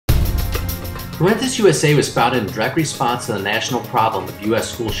Parentis USA was founded in direct response to the national problem of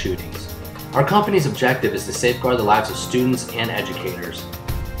U.S. school shootings. Our company's objective is to safeguard the lives of students and educators.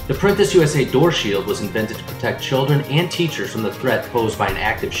 The Parentis USA Door Shield was invented to protect children and teachers from the threat posed by an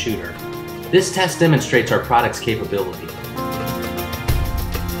active shooter. This test demonstrates our product's capability.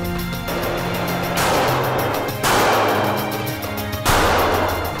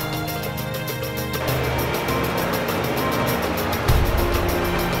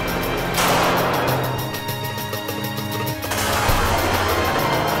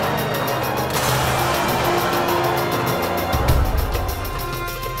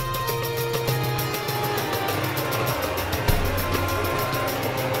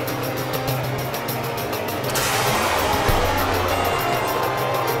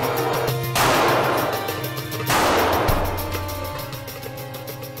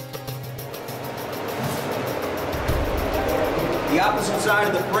 The opposite side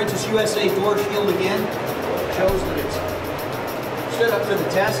of the Parentis USA Door Shield again shows that it's stood up to the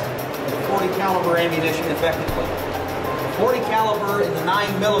test with 40 caliber ammunition effectively. 40 caliber and the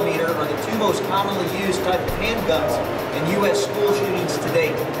 9mm are the two most commonly used type of handguns in U.S. school shootings to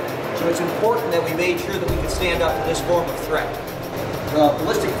date. So it's important that we made sure that we could stand up to this form of threat. The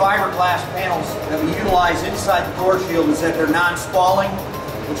ballistic fiberglass panels that we utilize inside the door shield is that they're non-spalling,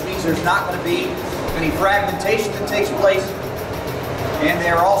 which means there's not going to be any fragmentation that takes place. And they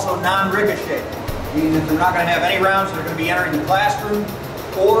are also non-ricochet, meaning that they're not going to have any rounds that are going to be entering the classroom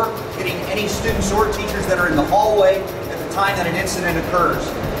or hitting any students or teachers that are in the hallway at the time that an incident occurs.